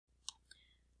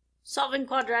Solving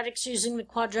quadratics using the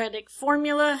quadratic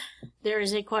formula. There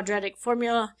is a quadratic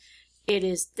formula. It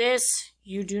is this.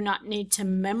 You do not need to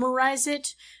memorize it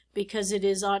because it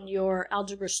is on your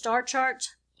algebra star chart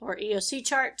or EOC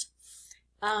chart.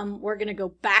 We're going to go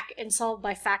back and solve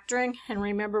by factoring. And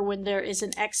remember, when there is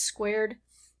an x squared,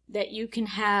 that you can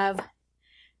have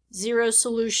 0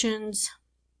 solutions,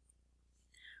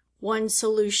 1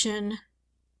 solution,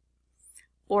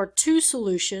 or 2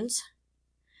 solutions.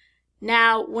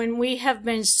 Now, when we have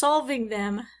been solving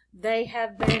them, they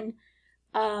have been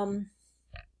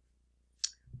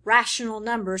rational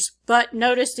numbers. But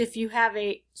notice if you have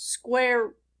a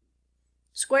squared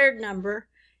number,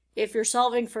 if you're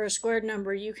solving for a squared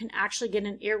number, you can actually get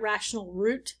an irrational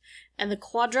root. And the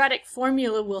quadratic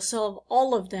formula will solve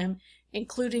all of them,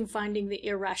 including finding the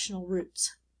irrational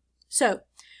roots. So,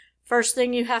 first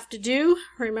thing you have to do,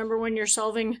 remember when you're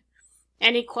solving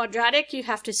any quadratic, you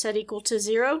have to set equal to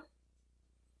 0.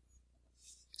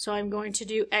 So I'm going to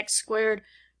do x squared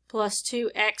plus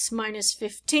 2x minus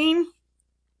 15.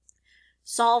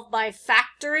 Solve by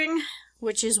factoring,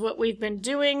 which is what we've been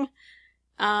doing.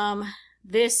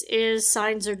 This is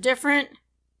signs are different.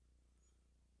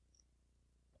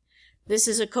 This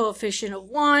is a coefficient of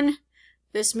 1.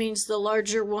 This means the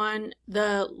larger one,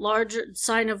 the larger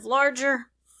sign of larger.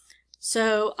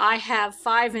 So I have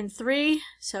 5 and 3,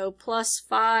 so plus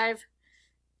 5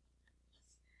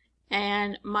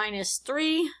 and minus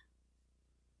 3.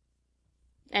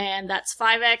 And that's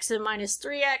 5x and minus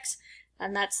 3x.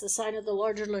 And that's the sign of the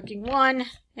larger looking one.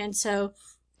 And so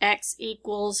x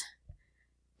equals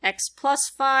x plus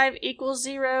 5 equals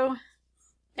 0.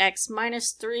 X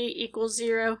minus 3 equals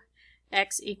 0.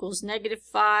 X equals negative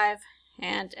 5.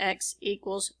 And x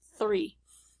equals 3.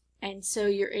 And so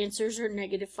your answers are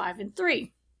negative 5 and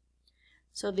 3.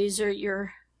 So these are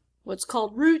your what's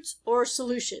called roots or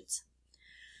solutions.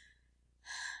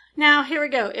 Now here we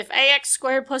go. If ax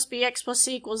squared plus bx plus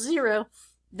c equals 0,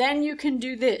 then you can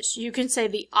do this. You can say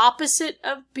the opposite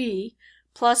of b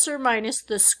plus or minus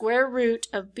the square root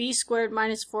of b squared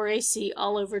minus 4ac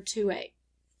all over 2a.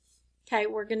 Okay,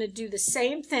 we're going to do the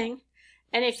same thing.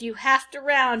 And if you have to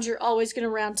round, you're always going to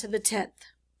round to the 10th.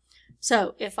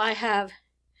 So if I have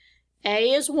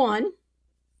a is 1,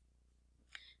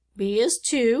 b is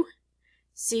 2,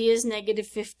 c is negative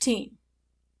 15.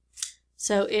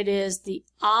 So it is the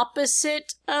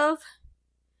opposite of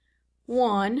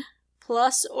 1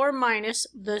 plus or minus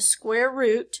the square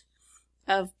root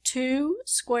of 2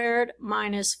 squared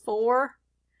minus 4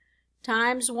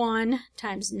 times 1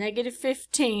 times negative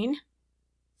 15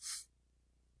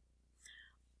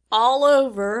 all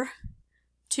over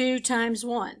 2 times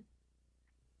 1.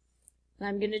 And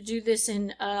I'm going to do this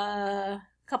in a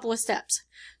couple of steps.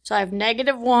 So I have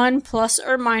negative 1 plus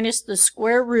or minus the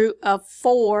square root of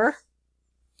 4.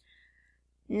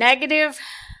 Negative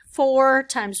 4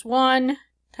 times 1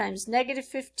 times negative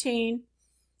 15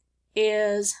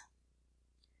 is,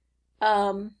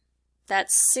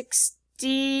 that's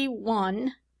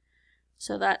 61.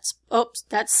 So that's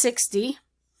 60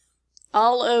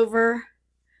 all over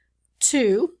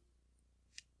 2.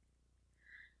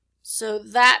 So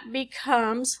that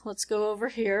becomes, let's go over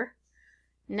here,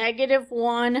 negative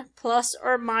 1 plus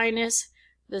or minus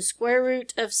the square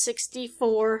root of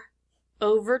 64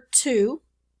 over 2.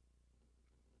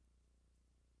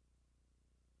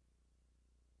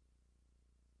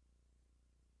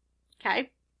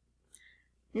 Okay.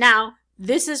 Now,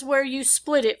 this is where you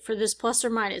split it for this plus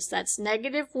or minus. That's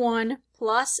negative 1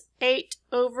 plus 8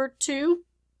 over 2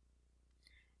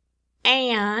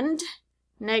 and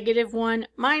negative 1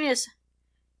 minus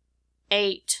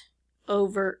 8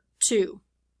 over 2.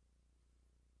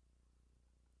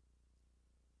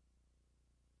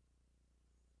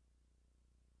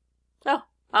 Oh,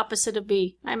 opposite of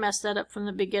b. I messed that up from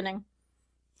the beginning.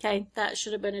 Okay, that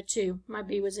should have been a 2. My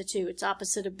b was a 2. It's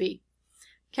opposite of b.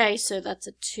 Okay, so that's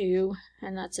a 2,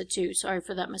 and that's a 2. Sorry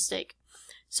for that mistake.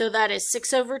 So that is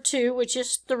 6 over 2, which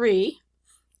is 3,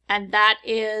 and that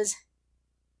is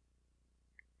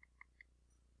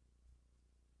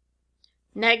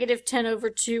negative 10 over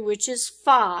 2, which is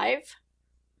 5,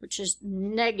 which is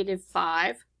negative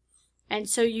 5. And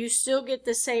so you still get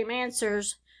the same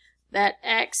answers, that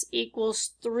x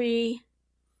equals 3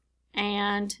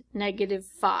 and negative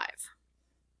 5.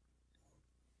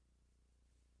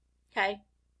 Okay.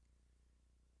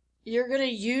 You're going to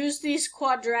use these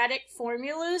quadratic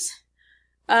formulas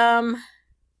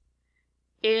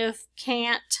if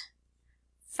can't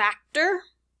factor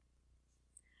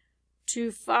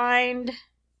to find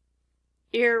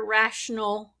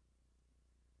irrational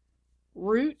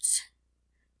roots.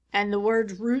 And the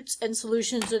words roots and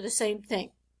solutions are the same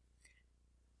thing.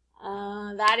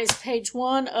 That is page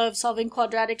 1 of solving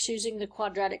quadratics using the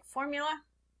quadratic formula.